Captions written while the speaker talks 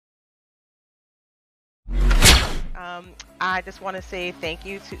I just want to say thank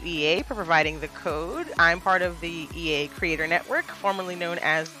you to EA for providing the code. I'm part of the EA Creator Network, formerly known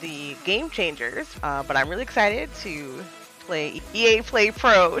as the Game Changers, but I'm really excited to play EA Play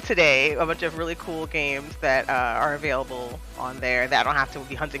Pro today, a bunch of really cool games that are available on there that I don't have to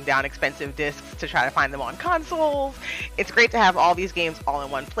be hunting down expensive discs to try to find them on consoles. It's great to have all these games all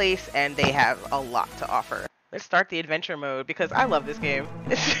in one place, and they have a lot to offer. Let's start the adventure mode because I love this game.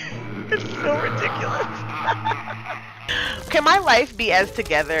 It's so ridiculous. Can my life be as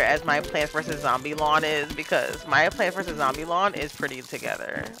together as my Plants vs. Zombie lawn is? Because my Plants vs. Zombie lawn is pretty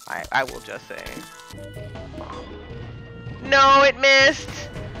together. I will just say. No, it missed.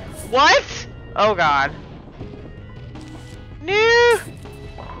 What? Oh god. No.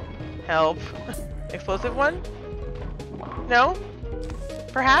 Help. Explosive one? No?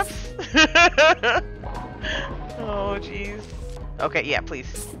 Perhaps? Oh jeez. Okay, yeah,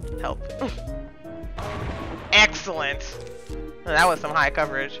 please. Help. Excellent. Oh, that was some high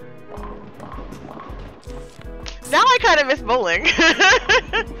coverage. Now I kind of miss bowling.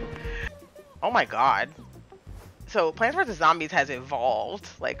 Oh my god. So Plants vs. Zombies has evolved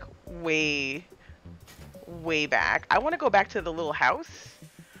like way back. I want to go back to the little house.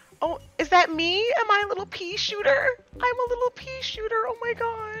 Oh, is that me? Am I a little pea shooter? I'm a little pea shooter. Oh my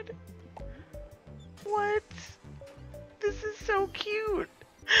god. What? This is so cute.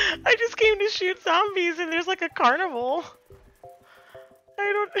 I just came to shoot zombies and there's like a carnival.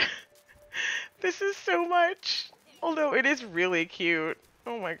 This is so much. Although it is really cute.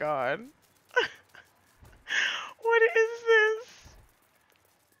 Oh my god. What is this?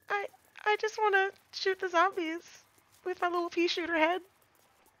 I just want to shoot the zombies with my little pea shooter head.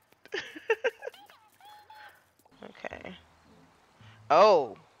 Okay.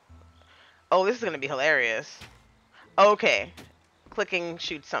 Oh, this is gonna be hilarious. Okay. Clicking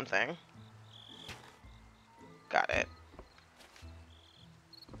shoot something. Got it.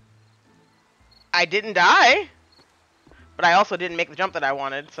 I didn't die, but I also didn't make the jump that I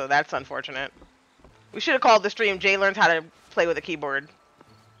wanted, so that's unfortunate. We should have called the stream Jay Learns How to Play with a Keyboard.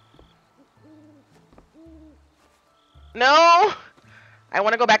 No! I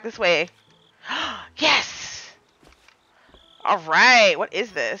want to go back this way. Yes! Alright, what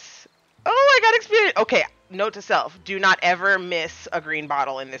is this? Oh, I got experience. Okay, note to self, do not ever miss a green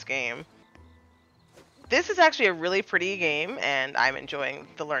bottle in this game. This is actually a really pretty game, and I'm enjoying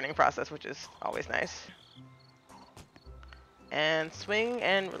the learning process, which is always nice. And swing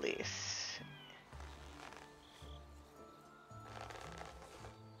and release.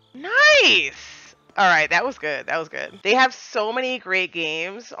 Nice! Alright, that was good. That was good. They have so many great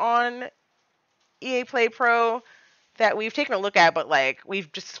games on EA Play Pro that we've taken a look at, but like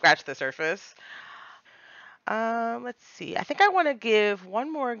we've just scratched the surface. Let's see. I think I want to give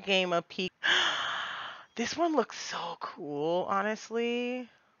one more game a peek. This one looks so cool, honestly.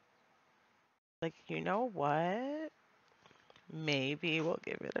 Like, you know what? Maybe we'll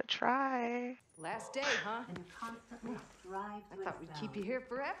give it a try. Last day, huh? I thought we'd keep you here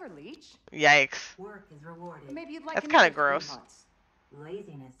forever, Leech. Yikes. Work is rewarded. Maybe you'd like That's kind of another 3 gross. months.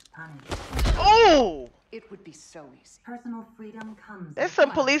 Laziness punished. Oh! It would be so easy. Personal freedom comes. There's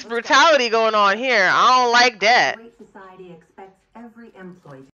some police brutality going on here. I don't like that. Great society expects every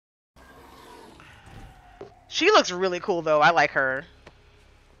employee. She looks really cool, though. I like her.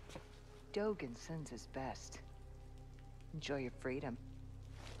 Dogan sends his best. Enjoy your freedom.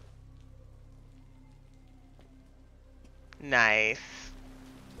 Nice.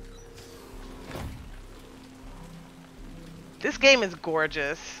 This game is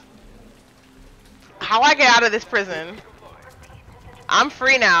gorgeous. How I get out of this prison? I'm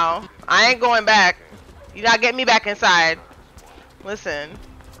free now. I ain't going back. You gotta get me back inside. Listen.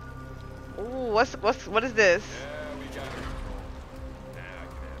 Ooh, what is this?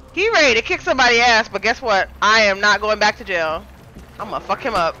 He ready to kick somebody's ass, but guess what? I am not going back to jail. I'm gonna fuck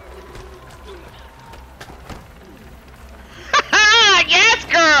him up. Yes,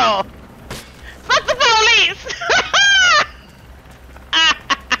 girl! Fuck the police!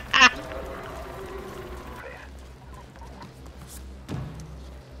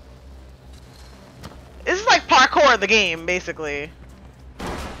 This is like parkour the game, basically.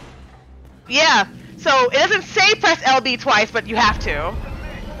 Yeah, so it doesn't say press LB twice, but you have to.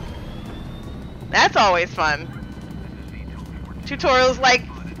 That's always fun. Tutorials like,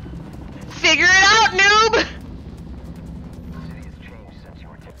 figure it out, noob!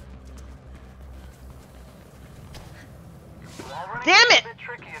 Damn it!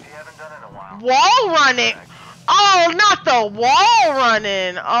 Wall running! Oh, not the wall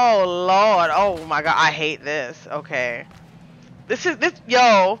running! Oh, Lord. Oh, my God. I hate this. Okay.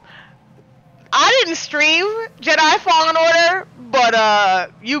 Yo. I didn't stream Jedi Fallen Order,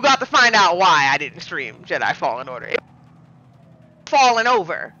 but you got to find out why I didn't stream Jedi Fallen Order. It falling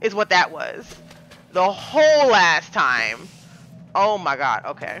over is what that was. The whole last time. Oh my god,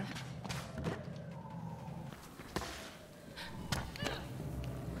 okay.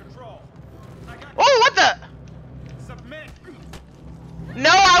 Control. Oh, what the? Submit.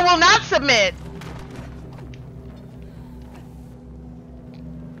 No, I will not submit.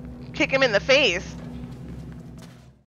 Kick him in the face.